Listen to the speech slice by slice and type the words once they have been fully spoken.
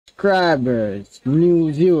subscribers,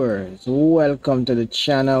 new viewers, welcome to the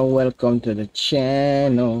channel,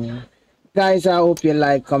 guys. I hope you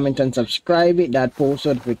like, comment and subscribe, hit that post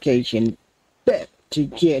notification bell to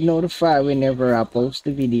get notified whenever I post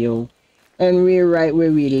a video. And we're right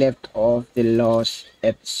where we left off the last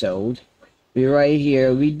episode. We're right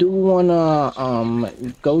here. We do wanna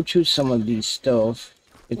go through some of these stuff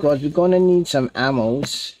because we're gonna need some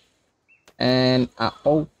ammos, and I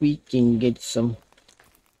hope we can get some.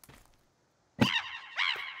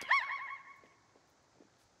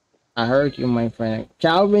 I heard you, my friend.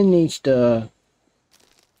 Calvin needs to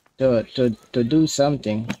do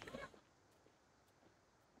something.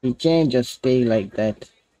 He can't just stay like that.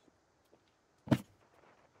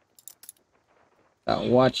 Got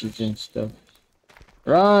watches and stuff.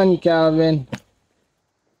 Run, Calvin.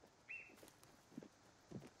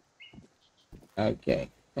 Okay.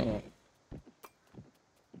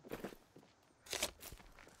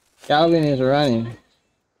 Calvin is running.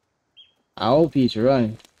 I hope he's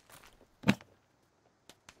running.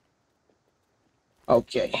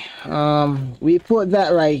 Okay, we put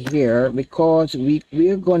that right here because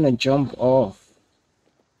we're gonna jump off.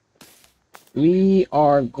 We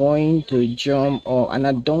are going to jump off, and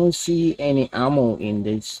I don't see any ammo in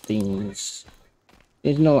these things.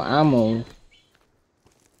 There's no ammo,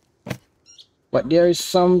 but there is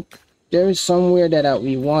somewhere that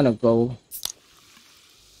we want to go.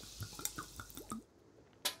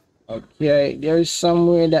 Okay, there is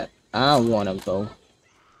somewhere that I want to go.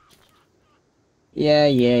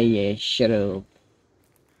 Yeah, shut up.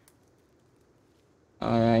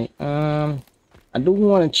 All right, I do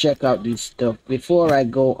want to check out this stuff before I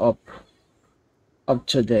go up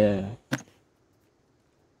to the. I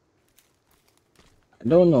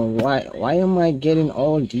don't know why am I getting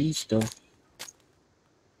all these stuff.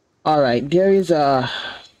 All right, there is a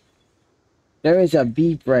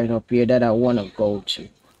beep right up here that I want to go to,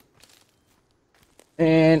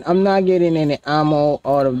 and I'm not getting any ammo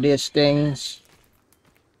out of these things.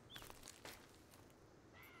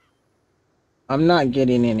 I'm not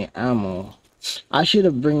getting any ammo. I should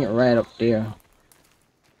have bring it right up there.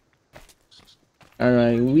 All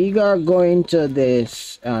right, we are going to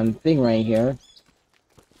this thing right here.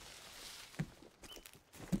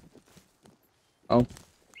 Oh,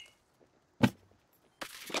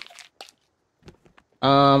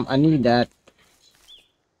 I need that.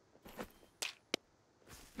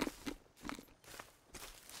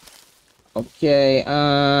 Okay,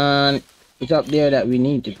 it's up there that we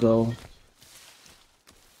need to go.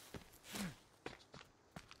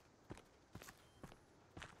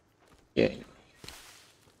 Okay,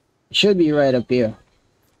 it should be right up here.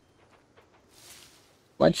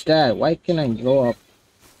 What's that? Why can't I go up?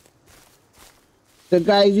 So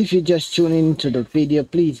guys, if you just tune into the video,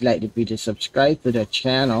 please like the video, subscribe to the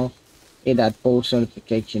channel, hit that post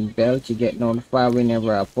notification bell to get notified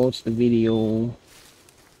whenever I post the video.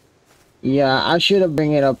 Yeah, I should have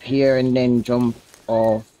bring it up here and then jump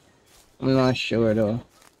off. I'm not sure though.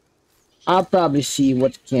 I'll probably see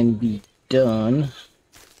what can be done.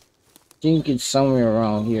 I think it's somewhere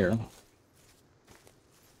around here.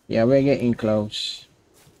 Yeah, we're getting close.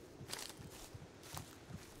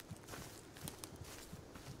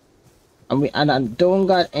 And I don't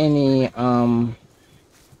got any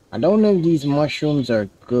I don't know if these mushrooms are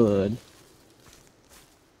good.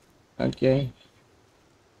 Okay.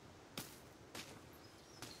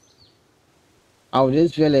 Oh,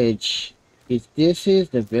 this village. This is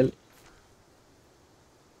the village.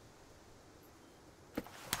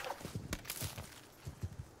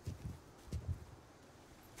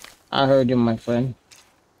 I heard you, my friend.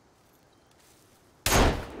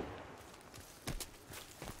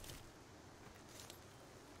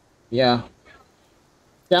 Yeah.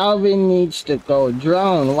 Calvin needs to go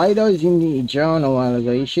drown. Why does he need to drown a while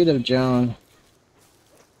ago? He should have drowned.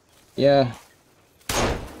 Yeah.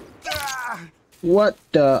 What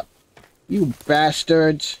the? You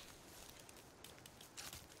bastards.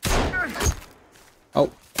 Oh.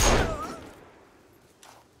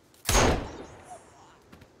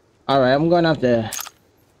 Alright, I'm gonna have to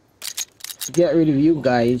get rid of you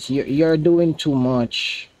guys. You're doing too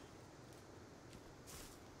much.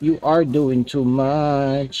 You are doing too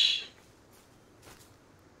much.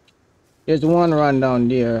 There's one run down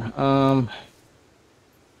there.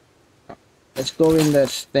 Let's go in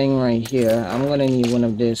this thing right here. I'm gonna need one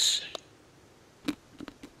of this.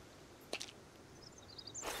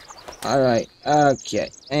 Alright,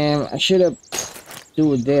 okay. And I should have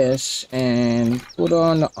do this and put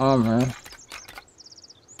on the armor.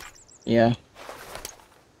 Yeah.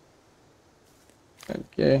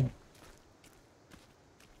 Okay.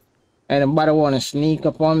 Anybody want to sneak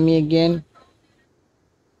up on me again?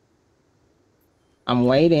 I'm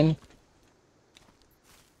waiting.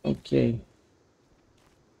 Okay.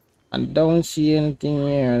 I don't see anything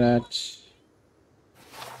here that's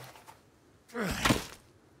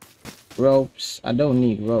ropes. I don't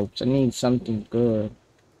need ropes. I need something good.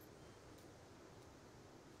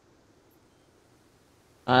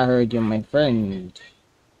 I heard you, my friend.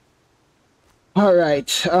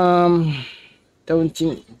 Alright, don't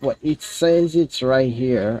think what it says it's right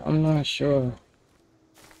here. I'm not sure.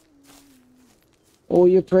 Oh,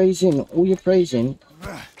 you're praising. Oh, you're praising.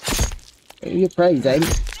 You're praising.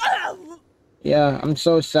 Yeah, I'm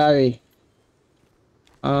so sorry.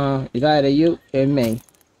 It's either you or me.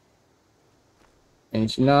 And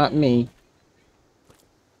it's not me.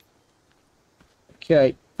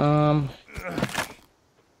 Okay,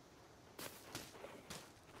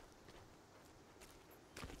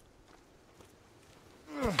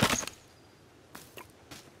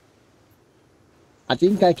 I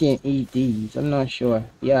think I can eat these. I'm not sure.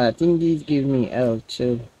 Yeah, I think these give me L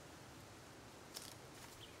too.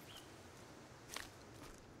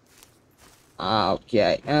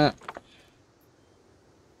 Okay.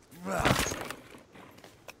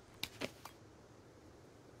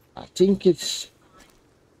 I think it's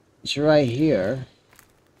right here.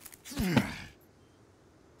 You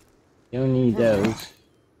don't need those.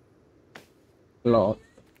 Cloth.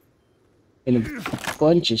 And a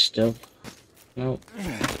bunch of stuff. Nope.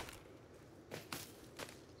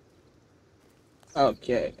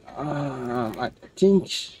 Okay. I think.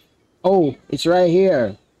 Oh, it's right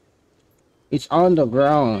here. It's on the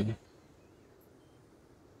ground.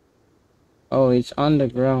 Oh, it's on the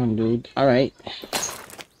ground, dude. All right.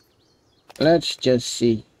 Let's just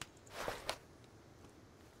see.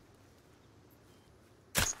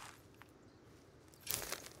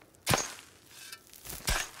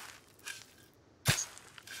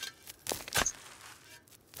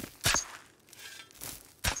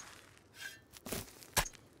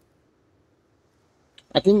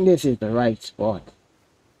 I think this is the right spot.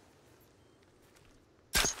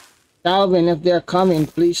 Calvin, if they're coming,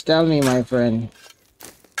 please tell me, my friend.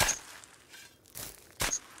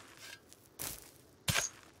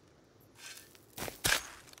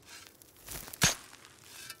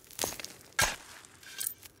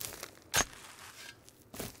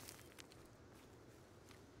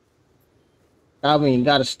 Calvin, you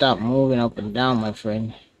gotta stop moving up and down, my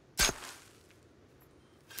friend.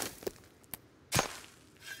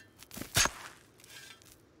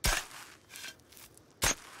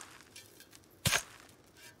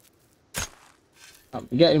 I'm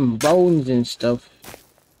getting bones and stuff.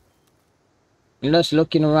 I'm just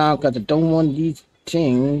looking around because I don't want these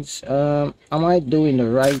things. Am I doing the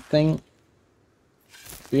right thing?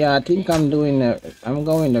 Yeah, I think I'm going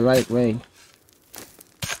the right way.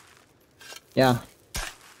 Yeah.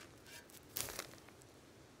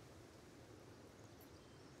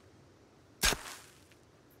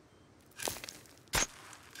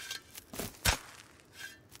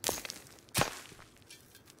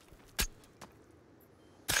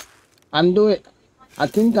 I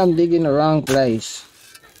think I'm digging the wrong place.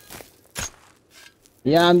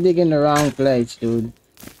 Yeah, I'm digging the wrong place, dude.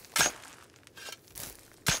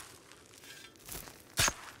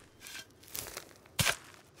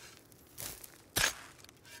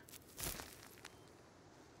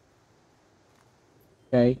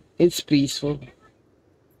 Okay, it's peaceful.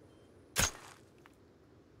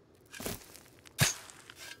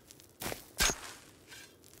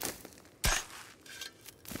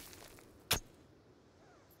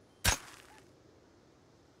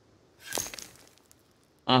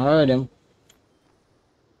 I heard him.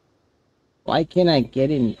 Why can't I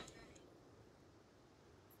get in?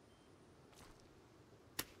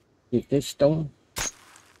 Get this stone?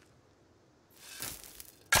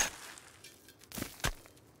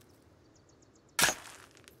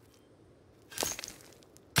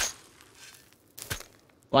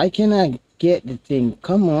 Why can't I get the thing?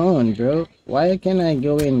 Come on, bro. Why can't I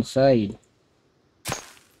go inside?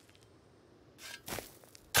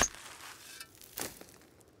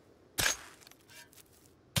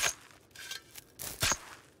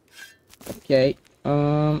 Okay.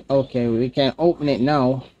 Okay, we can open it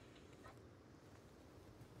now.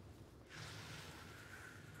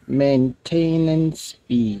 Maintenance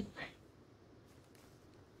speed.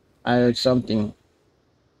 I heard something.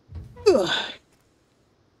 Ugh.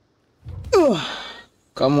 Ugh.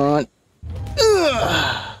 Come on.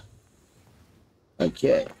 Ugh.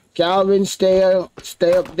 Okay. Calvin, stay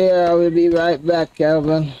up there. I will be right back,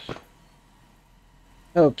 Calvin.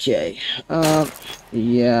 Okay.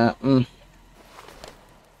 Yeah.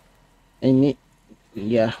 I need,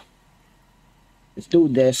 yeah. Let's do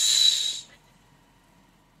this.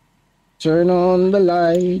 Turn on the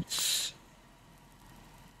lights.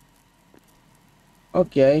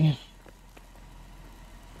 Okay.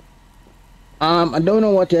 I don't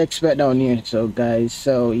know what to expect down here, so guys.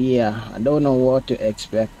 So yeah, I don't know what to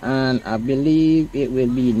expect, and I believe it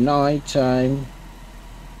will be night time.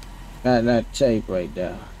 Got that tape right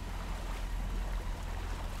there.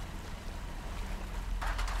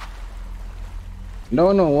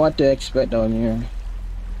 Don't know what to expect down here.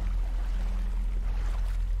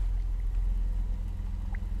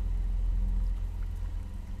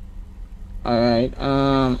 Alright,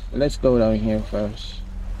 let's go down here first.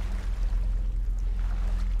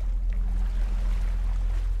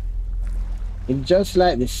 It's just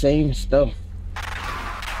like the same stuff.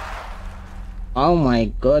 Oh my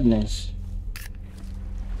goodness.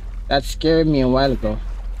 That scared me a while ago.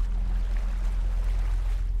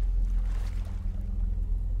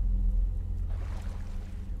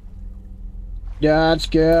 That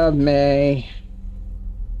scared me.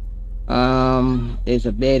 There's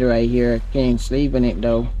a bed right here. Can't sleep in it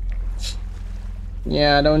though.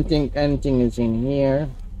 Yeah, I don't think anything is in here.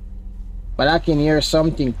 But I can hear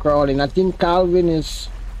something crawling. I think Calvin is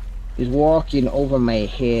walking over my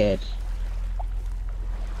head.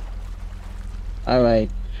 Alright.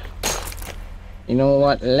 You know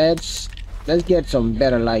what? Let's get some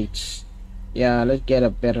better lights. Yeah, let's get a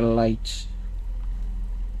better light.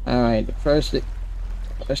 Alright, the first thing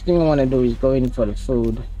I want to do is go in for the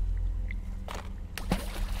food.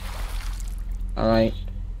 Alright.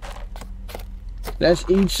 Let's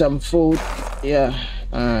eat some food. Yeah,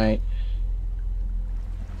 alright.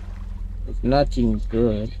 It's nothing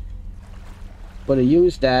good. But to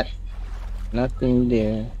use that, nothing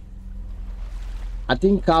there. I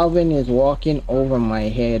think Calvin is walking over my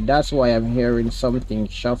head. That's why I'm hearing something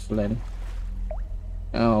shuffling.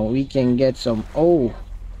 Oh, we can get some. Oh,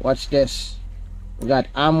 what's this? We got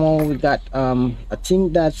ammo. We got I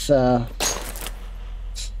think that's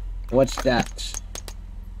what's that?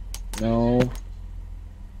 No.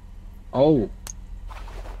 Oh.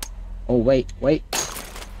 Oh wait.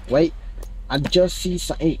 I just see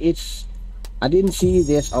something. I didn't see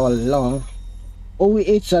this all along. Oh,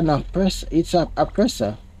 it's an oppressor. It's a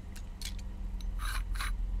oppressor.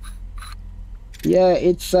 Yeah,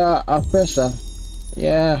 it's a oppressor.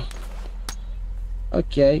 Yeah.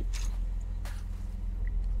 Okay.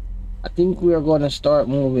 I think we're gonna start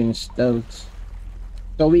moving stealth.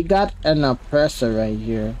 So we got an oppressor right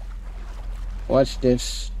here. What's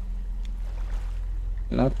this?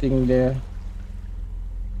 Nothing there.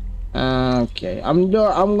 Okay, I'm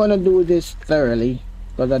gonna do this thoroughly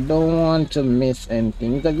because I don't want to miss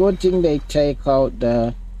anything. It's a good thing they take out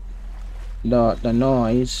the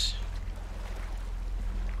noise.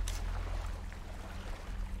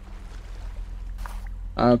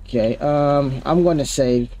 Okay, I'm gonna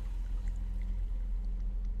save.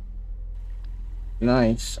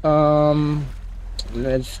 Nice.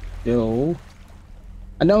 Let's go.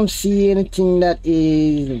 I don't see anything that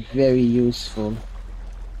is very useful.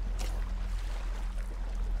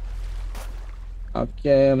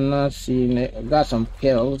 Okay, I'm not seeing it. I got some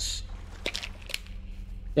pills.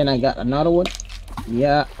 Then I got another one.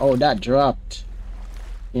 Yeah. Oh, that dropped.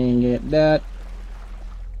 Didn't get that.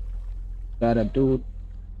 Gotta do.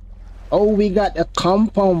 Oh, we got a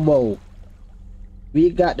compound bow. We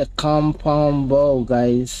got the compound bow,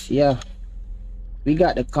 guys. Yeah. We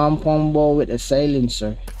got the compound bow with a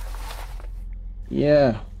silencer.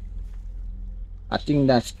 Yeah. I think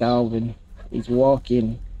that's Calvin. He's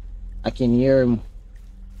walking. I can hear him.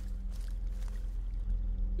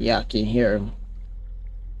 Yeah, I can hear him.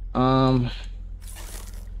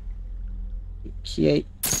 Okay.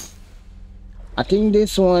 I think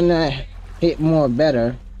this one hit more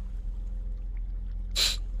better.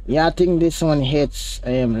 Yeah, I think this one hits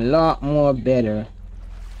a lot more better.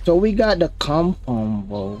 So we got the compound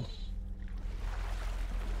bow.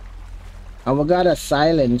 And we got a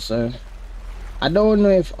silencer. I don't know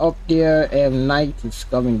if up there night is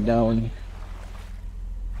coming down.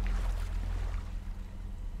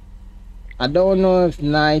 I don't know if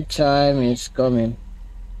night time is coming.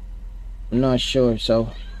 I'm not sure.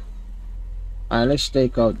 So alright, let's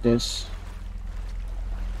take out this.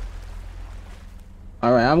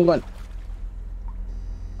 Alright, I'm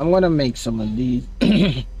gonna make some of these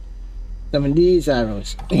some of these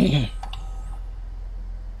arrows.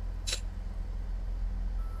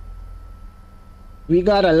 We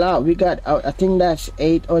got a lot. We got, I think that's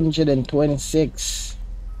 826.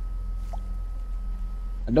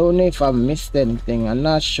 I don't know if I missed anything. I'm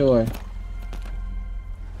not sure.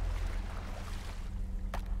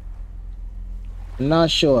 I'm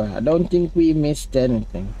not sure. I don't think we missed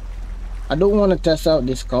anything. I don't want to test out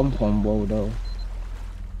this compound bow though.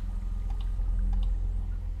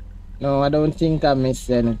 No, I don't think I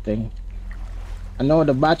missed anything. I know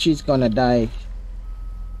the battery's gonna die.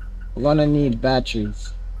 We're gonna need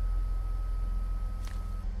batteries.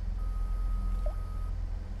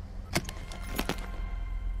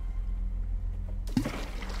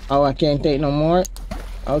 Oh, I can't take no more?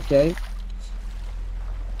 Okay.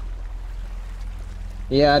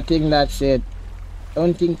 Yeah, I think that's it.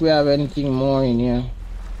 Don't think we have anything more in here.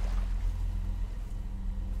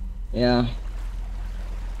 Yeah.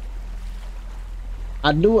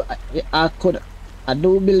 I do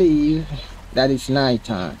believe that it's night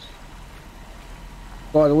time.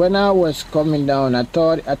 But when I was coming down, I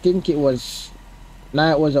think it was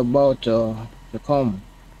night was about to come.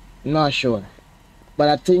 I'm not sure. But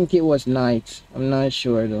I think it was night. I'm not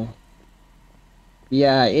sure though.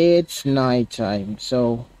 Yeah, it's night time.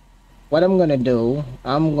 So what I'm gonna do,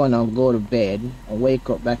 I'm gonna go to bed and wake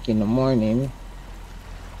up back in the morning.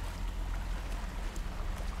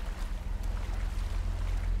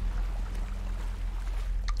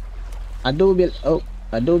 I do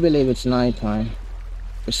believe it's night time.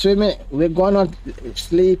 We're swimming. We're gonna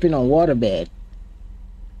sleep in a waterbed.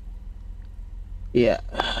 Yeah.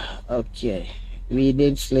 Okay. We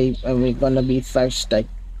did sleep, and we're gonna be thirsty.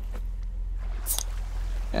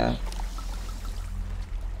 Yeah.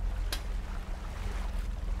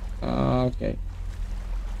 Okay.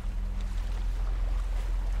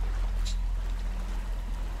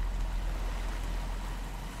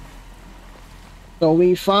 So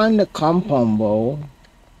we find the compound bow,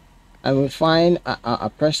 and we find a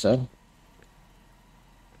presser.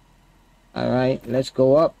 All right, let's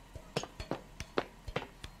go up.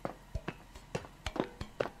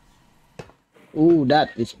 Ooh,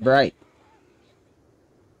 that is bright.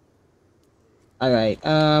 All right,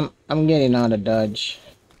 I'm getting out of dodge.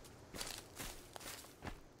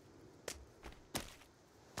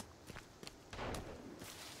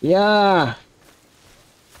 Yeah,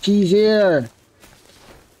 she's here.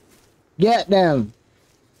 Get them.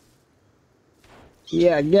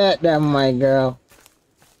 Yeah, get them, my girl.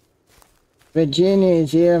 Virginia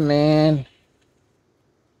is here, man.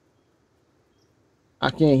 I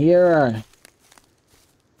can hear her.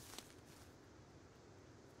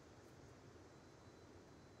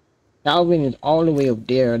 Calvin is all the way up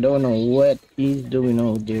there. I don't know what he's doing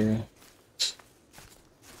over there.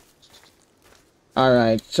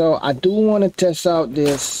 Alright, so I do want to test out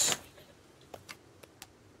this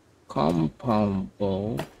compound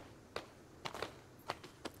bow.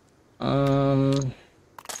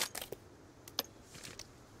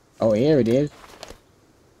 Oh, here it is.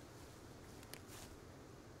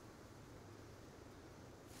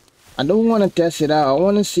 I don't want to test it out. I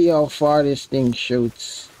want to see how far this thing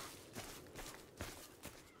shoots.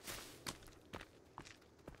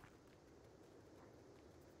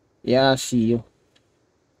 Yeah, I see you.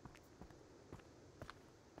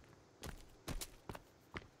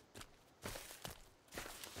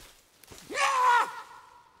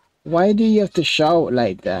 Why do you have to shout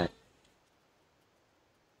like that?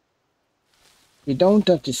 You don't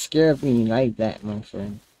have to scare me like that, my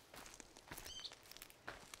friend.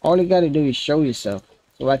 All you gotta do is show yourself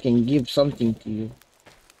so I can give something to you.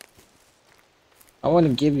 I want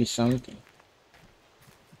to give you something.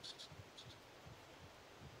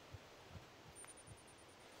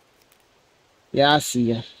 Yeah, I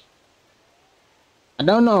see ya. I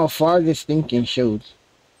don't know how far this thing can shoot.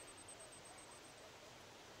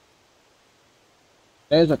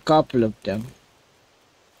 There's a couple of them.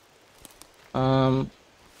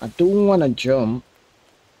 I do want to jump.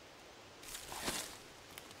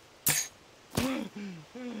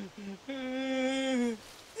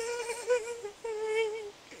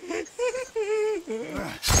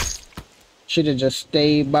 Should have just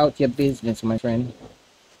stayed about your business, my friend.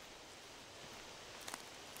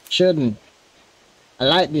 Shouldn't. I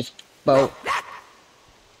like this boat.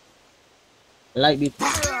 I like this.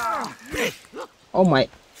 Oh my.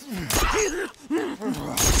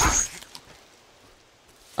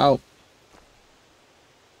 Oh.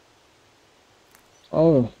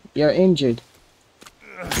 Oh, you're injured.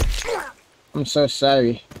 I'm so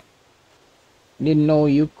sorry. Didn't know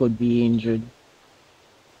you could be injured.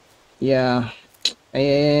 Yeah.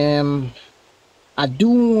 I do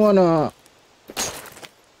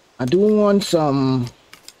want some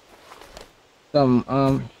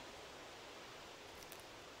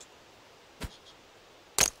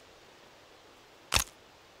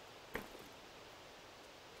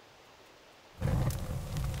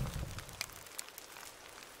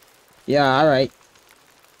yeah, all right.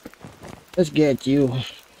 Let's get you.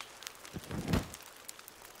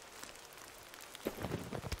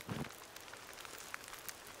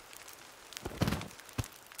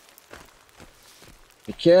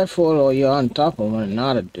 Be careful or you're on top of one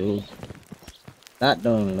another, dude. That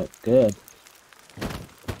don't look good.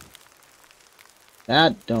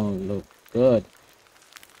 That don't look good.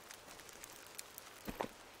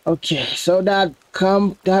 Okay, so that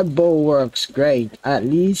bow works great. At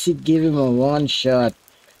least it gave him a one shot.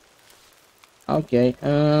 Okay,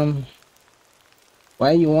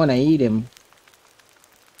 why you wanna eat him?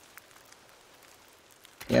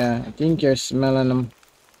 Yeah, I think you're smelling him.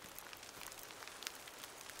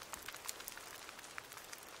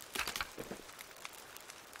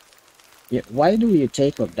 Yeah, why do you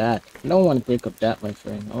take up that? I don't want to take up that, my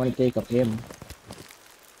friend. I want to take up him.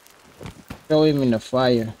 Throw him in the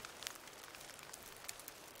fire.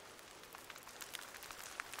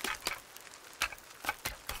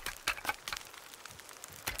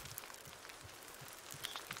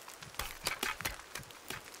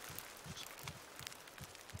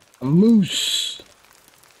 A moose.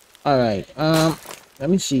 Alright, let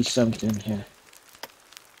me see something here.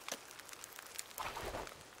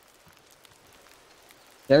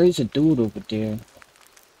 There is a dude over there.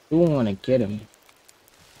 Don't want to get him.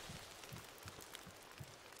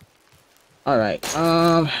 Alright,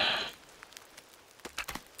 I'm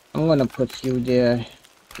gonna put you there.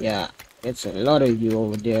 Yeah, it's a lot of you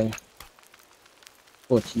over there.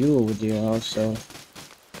 Put you over there also.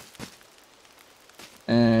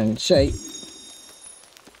 And say,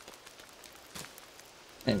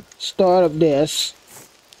 and start up this.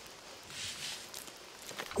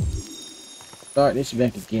 Start this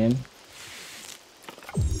back again.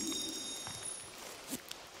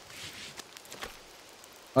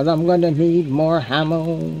 Cause I'm gonna need more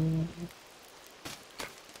ammo.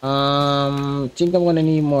 Think I'm gonna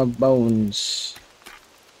need more bones.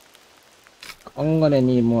 I'm gonna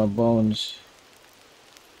need more bones.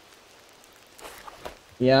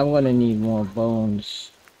 Yeah, I'm gonna need more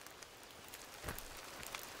bones.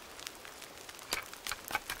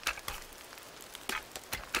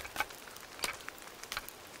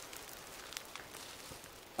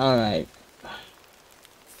 Alright.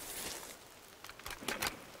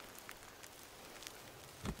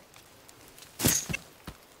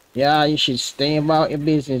 Yeah, you should stay about your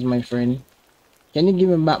business, my friend. Can you give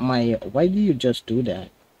me back my... Why do you just do that?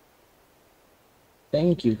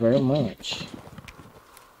 Thank you very much.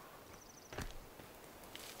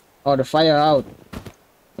 Oh, the fire out.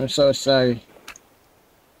 I'm so sorry.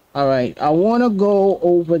 Alright, I want to go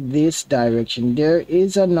over this direction. There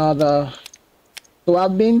is another... So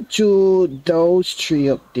I've been to those three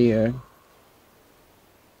up there.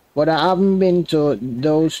 But I haven't been to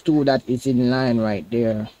those two that is in line right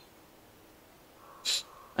there.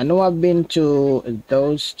 I know I've been to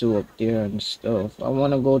those two up there and stuff. I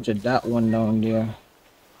want to go to that one down there.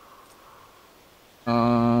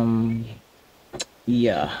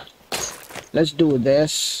 Yeah. Let's do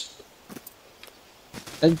this.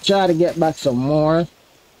 Let's try to get back some more.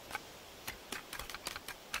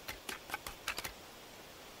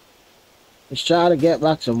 Let's try to get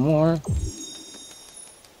back some more.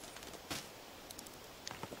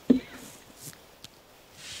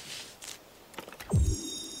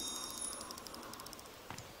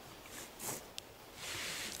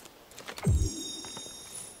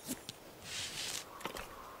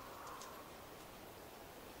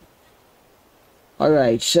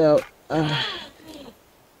 Alright, so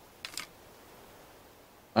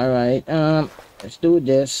alright, let's do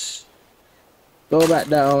this. Go back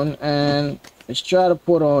down and let's try to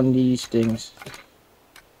put on these things.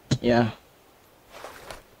 Yeah.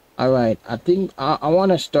 Alright, I think I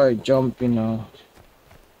want to start jumping now.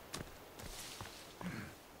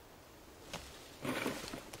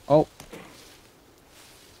 Oh.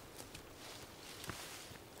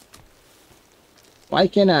 Why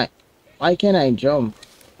can't I jump?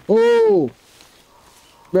 Oh!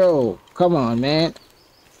 Bro, come on, man.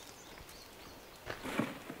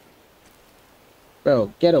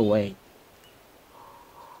 Bro, get away.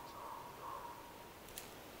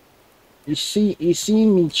 You see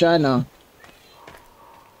me trying to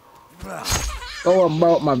go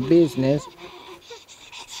about my business.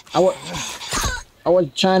 I was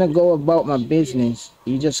trying to go about my business.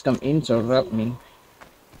 You just come interrupt me.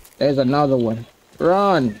 There's another one.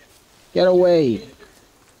 Run! Get away.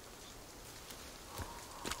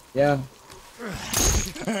 Yeah.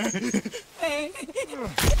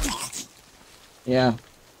 Yeah.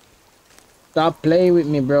 Stop playing with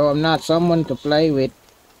me, bro. I'm not someone to play with.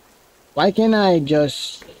 Why can't I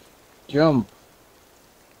just jump?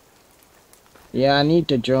 Yeah, I need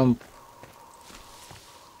to jump.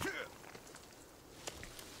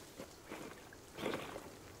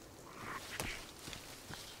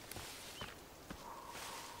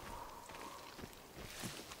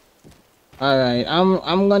 Alright,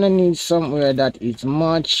 I'm gonna need somewhere that is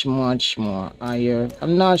much more higher.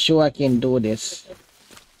 I'm not sure I can do this.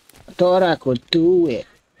 I thought I could do it.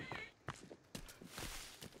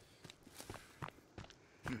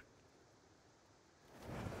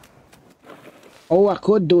 Oh, I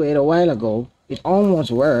could do it a while ago. It almost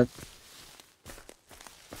worked.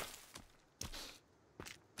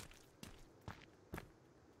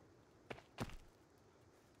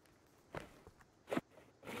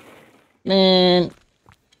 Man,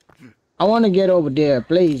 I want to get over there.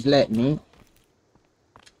 Please let me.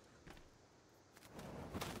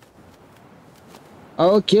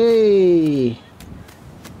 Okay.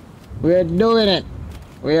 We're doing it.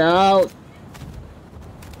 We're out.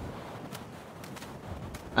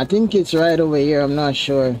 I think it's right over here. I'm not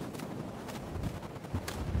sure.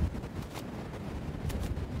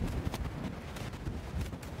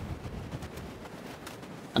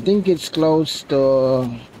 I think it's close to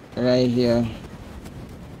right here.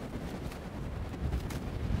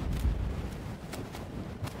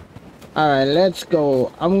 Alright, let's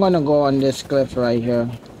go. I'm gonna go on this cliff right here.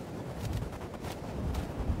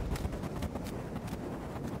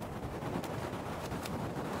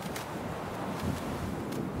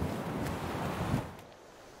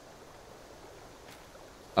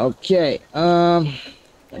 Okay, I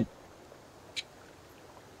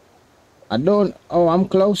don't, oh, I'm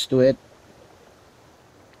close to it.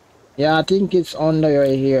 Yeah, I think it's under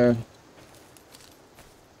right here.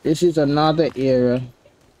 This is another area.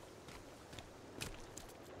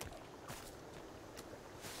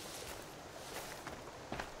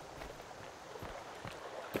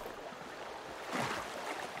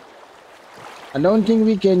 I don't think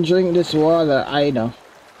we can drink this water either.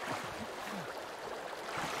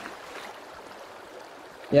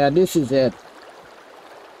 Yeah, this is it.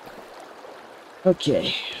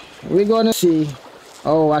 Okay, we're gonna see.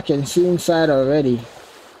 Oh, I can see inside already.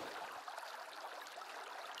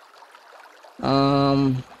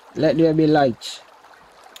 Let there be light.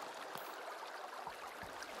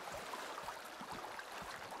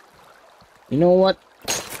 You know what?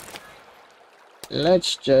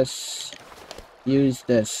 Let's just use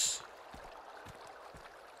this.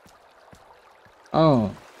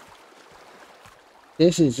 Oh,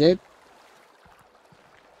 this is it.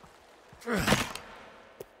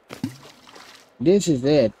 This is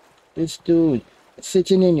it. This dude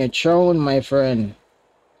sitting in your throne, my friend.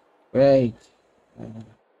 Right.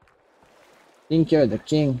 Think you're the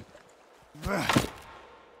king.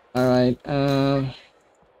 Alright,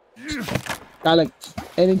 collect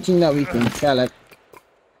anything that we can collect.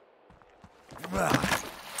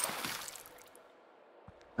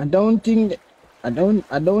 I don't think I don't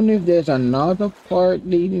know if there's another part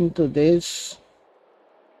leading to this.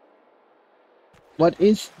 But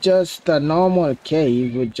it's just a normal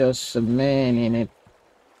cave with just a man in it,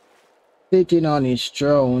 sitting on his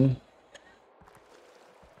throne.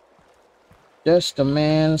 Just a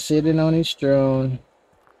man sitting on his throne.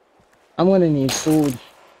 I'm gonna need food.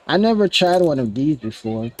 I never tried one of these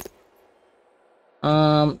before.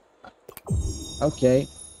 Okay.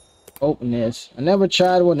 Open this. I never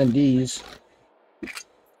tried one of these.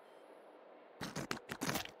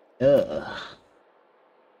 Ugh.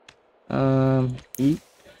 Eat.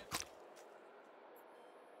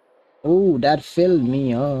 Oh, that filled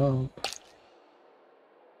me up.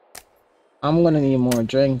 I'm gonna need more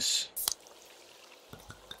drinks.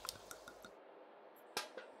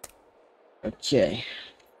 Okay.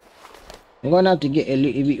 I'm gonna have to get a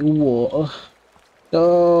little bit of water.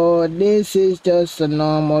 So this is just a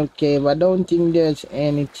normal cave. I don't think there's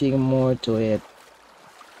anything more to it.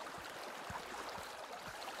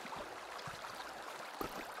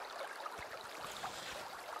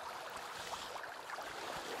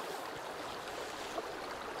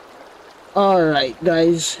 Alright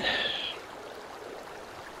guys.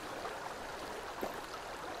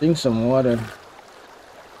 Drink some water.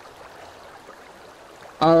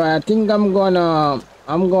 Alright, I think I'm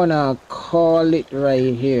gonna call it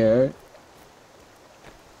right here.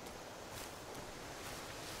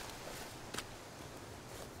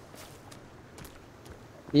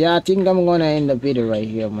 Yeah, I think I'm gonna end the video right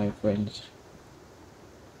here, my friends.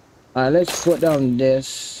 Alright, let's put down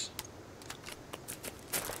this.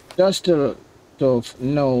 Just to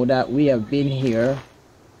know that we have been here.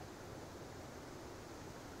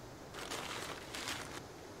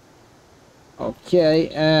 Okay,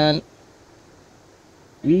 and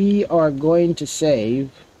we are going to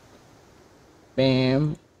save.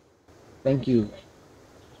 Bam. Thank you.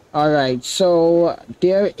 Alright, so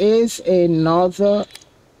there is another.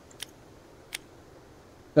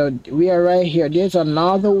 So we are right here. There's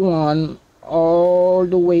another one all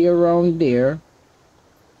the way around there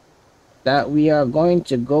that we are going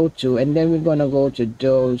to go to, and then we're gonna go to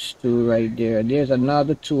those two right there. There's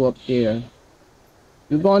another two up there.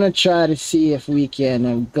 We're gonna try to see if we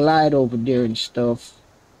can glide over there and stuff.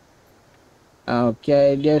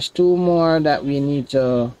 Okay, there's two more that we need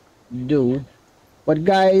to do. But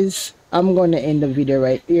guys, I'm gonna end the video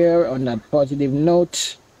right here on that positive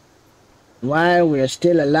note. While we're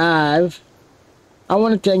still alive, I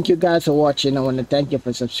want to thank you guys for watching. I want to thank you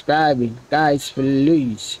for subscribing. Guys,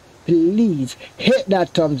 please hit that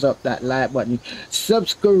thumbs up, that like button.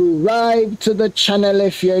 Subscribe to the channel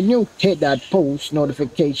if you're new. Hit that post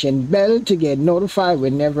notification bell to get notified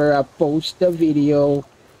whenever I post a video.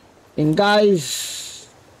 And guys,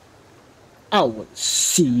 I will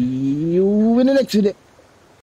see you in the next video.